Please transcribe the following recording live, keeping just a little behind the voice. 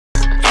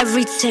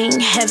Everything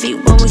heavy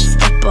when we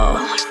step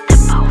up.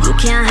 You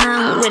can't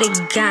hang with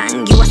a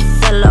gang, you a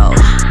solo.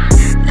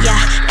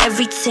 Yeah,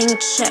 everything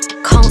check,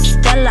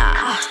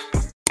 Constella.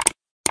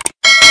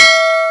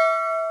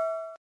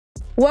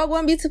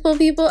 Wagwan beautiful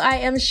people, I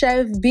am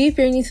Chef B. If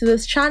you're new to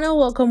this channel,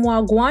 welcome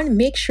Wagwan.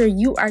 Make sure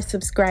you are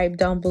subscribed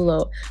down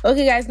below.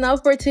 Okay guys, now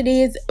for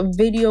today's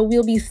video,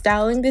 we'll be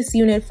styling this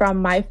unit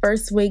from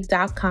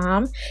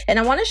MyFirstWig.com, and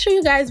I want to show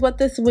you guys what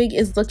this wig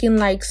is looking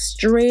like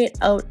straight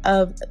out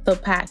of the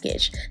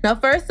package. Now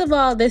first of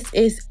all, this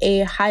is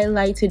a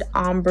highlighted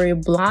ombre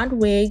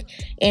blonde wig,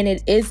 and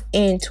it is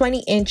in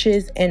 20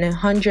 inches and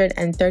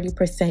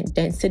 130%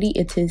 density.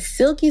 It is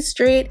silky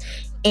straight,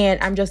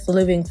 and I'm just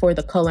living for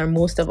the color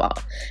most of all.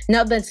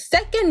 Now the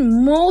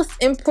second most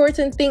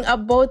important thing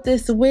about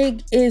this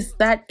wig is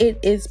that it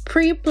is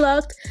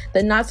pre-plucked.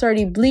 The knots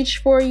already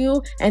bleached for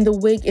you, and the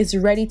wig is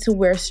ready to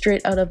wear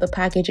straight out of the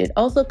package. It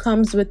also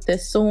comes with the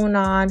sewn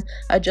on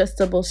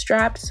adjustable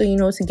strap, so you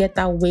know to get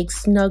that wig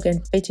snug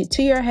and fitted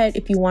to your head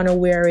if you want to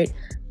wear it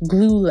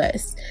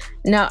glueless.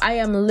 Now I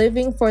am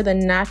living for the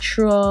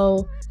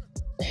natural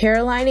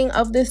hair lining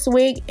of this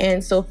wig,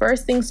 and so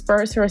first things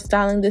first, for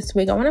styling this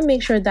wig, I want to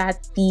make sure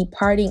that the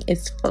parting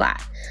is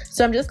flat.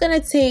 So I'm just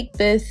going to take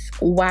this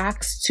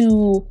wax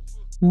to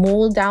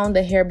mold down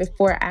the hair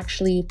before I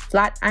actually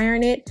flat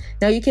iron it.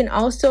 Now you can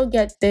also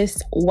get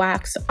this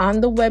wax on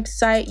the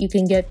website. You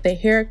can get the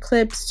hair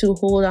clips to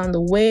hold on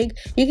the wig.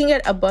 You can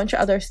get a bunch of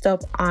other stuff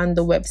on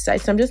the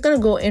website. So I'm just going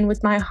to go in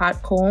with my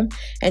hot comb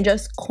and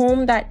just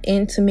comb that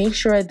in to make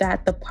sure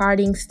that the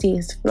parting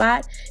stays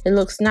flat. It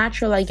looks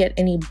natural. I get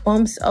any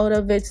bumps out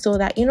of it so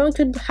that, you know, it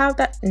could have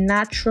that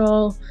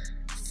natural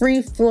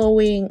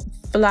free-flowing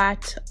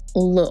flat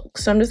look.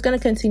 So I'm just going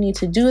to continue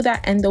to do that,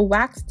 and the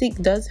wax stick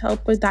does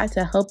help with that,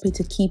 to help you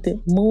to keep it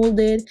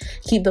molded,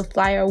 keep the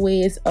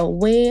flyaways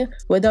away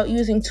without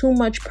using too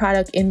much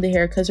product in the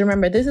hair, because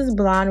remember, this is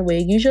blonde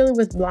wig. Usually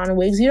with blonde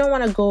wigs, you don't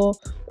want to go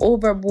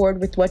overboard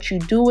with what you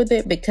do with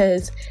it,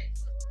 because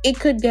it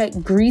could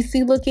get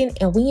greasy looking,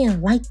 and we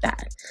ain't like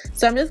that.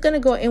 So I'm just going to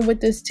go in with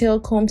this tail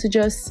comb to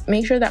just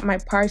make sure that my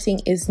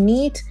parting is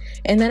neat,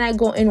 and then I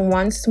go in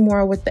once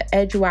more with the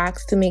edge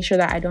wax to make sure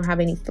that I don't have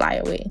any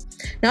flyaway.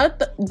 Now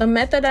the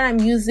method that I'm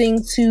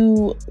using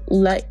to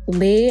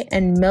lay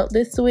and melt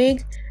this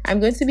wig, I'm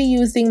going to be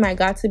using my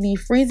Got2b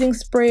freezing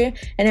spray,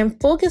 and I'm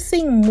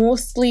focusing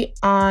mostly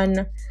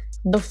on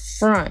the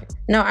front.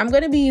 Now I'm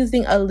going to be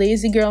using a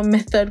lazy girl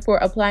method for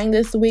applying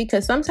this wig,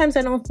 because sometimes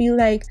I don't feel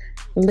like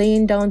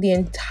laying down the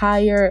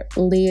entire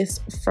lace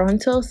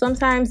frontal.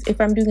 Sometimes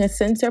if I'm doing a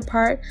center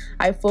part,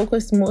 I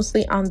focus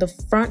mostly on the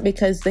front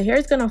because the hair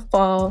is going to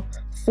fall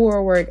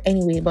forward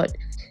anyway. But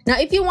now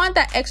if you want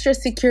that extra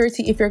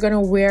security, if you're going to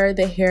wear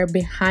the hair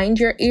behind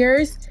your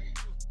ears,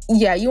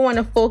 yeah, you want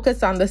to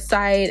focus on the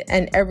side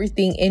and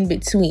everything in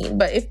between.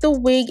 But if the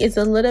wig is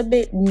a little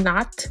bit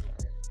not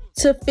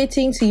to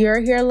fitting to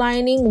your hair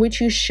lining, which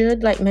you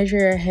should like measure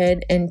your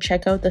head and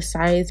check out the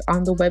size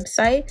on the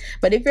website.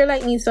 But if you're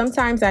like me,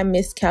 sometimes I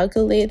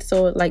miscalculate,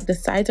 so like the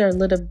sides are a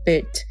little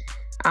bit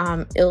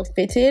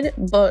ill-fitted.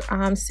 But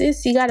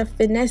sis, you gotta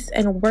finesse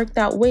and work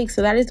that wig,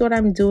 so that is what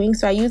I'm doing.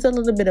 So I use a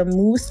little bit of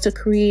mousse to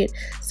create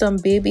some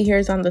baby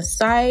hairs on the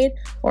side,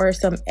 or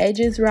some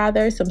edges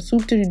rather, some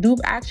swoop to the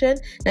dupe action.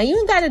 Now you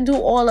ain't gotta do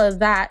all of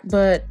that,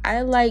 but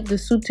I like the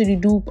swoop to the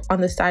dupe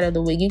on the side of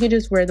the wig. You can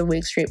just wear the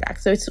wig straight back,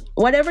 so it's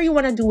whatever you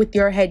want to do with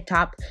your head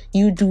top,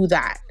 you do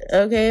that,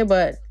 okay?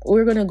 But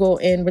we're gonna go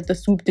in with the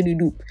swoop to the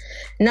dupe.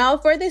 Now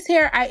for this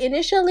hair, I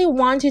initially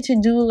wanted to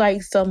do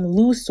like some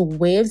loose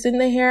waves in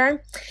the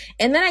hair,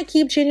 and then I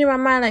keep changing my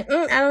mind, like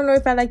I don't know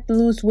if I like the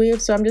loose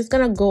waves, so I'm just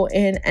gonna go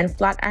in and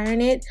flat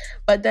iron it.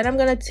 But then I'm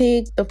gonna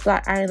take the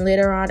flat iron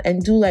later on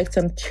and do like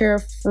some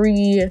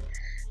carefree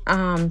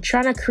trying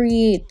to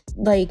create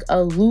like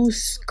a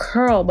loose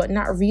curl, but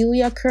not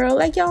really a curl.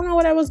 Like, y'all know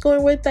what I was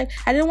going with. Like,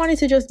 I didn't want it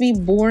to just be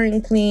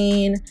boring,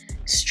 plain,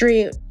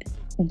 straight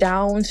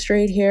down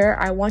straight hair.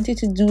 I wanted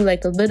to do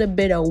like a little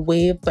bit of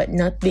wave, but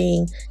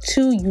nothing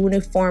too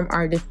uniform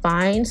or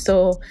defined.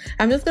 So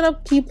I'm just gonna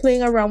keep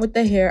playing around with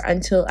the hair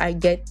until I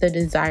get the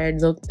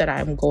desired look that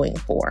I'm going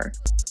for.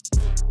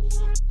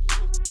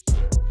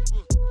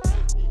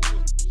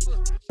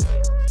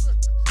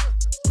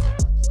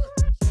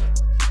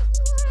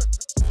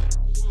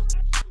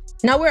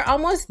 Now we're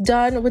almost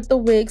done with the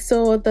wig,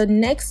 so the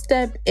next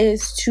step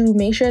is to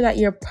make sure that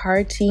your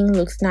parting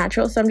looks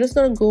natural. So I'm just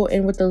going to go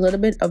in with a little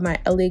bit of my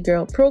LA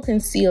Girl Pro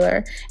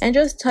Concealer and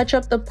just touch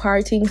up the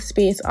parting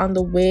space on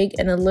the wig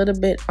and a little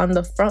bit on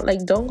the front.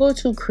 Like, don't go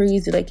too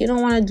crazy. Like, you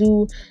don't want to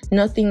do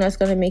nothing that's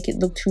going to make it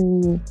look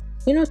too,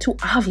 you know, too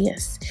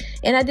obvious.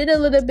 And I did a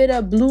little bit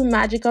of blue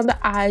magic on the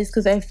eyes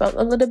because I felt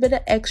a little bit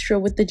of extra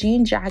with the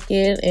jean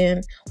jacket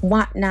and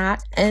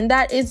whatnot. And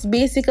that is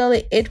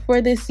basically it for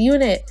this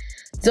unit.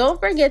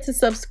 Don't forget to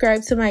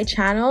subscribe to my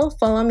channel.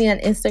 Follow me on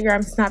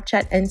Instagram,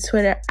 Snapchat, and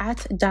Twitter at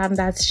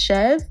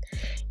DamThatChef.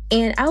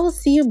 And I will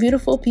see you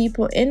beautiful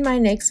people in my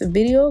next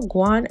video.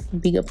 Go on,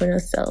 big up on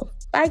yourself.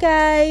 Bye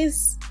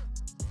guys.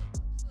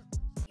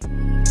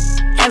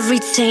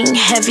 Everything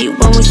heavy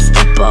when we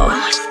step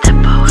up.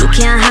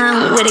 can't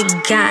hang with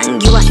a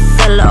gang, you a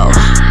cello.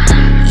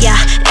 Yeah,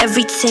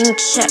 everything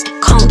check,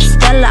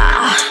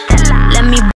 Constella. Let me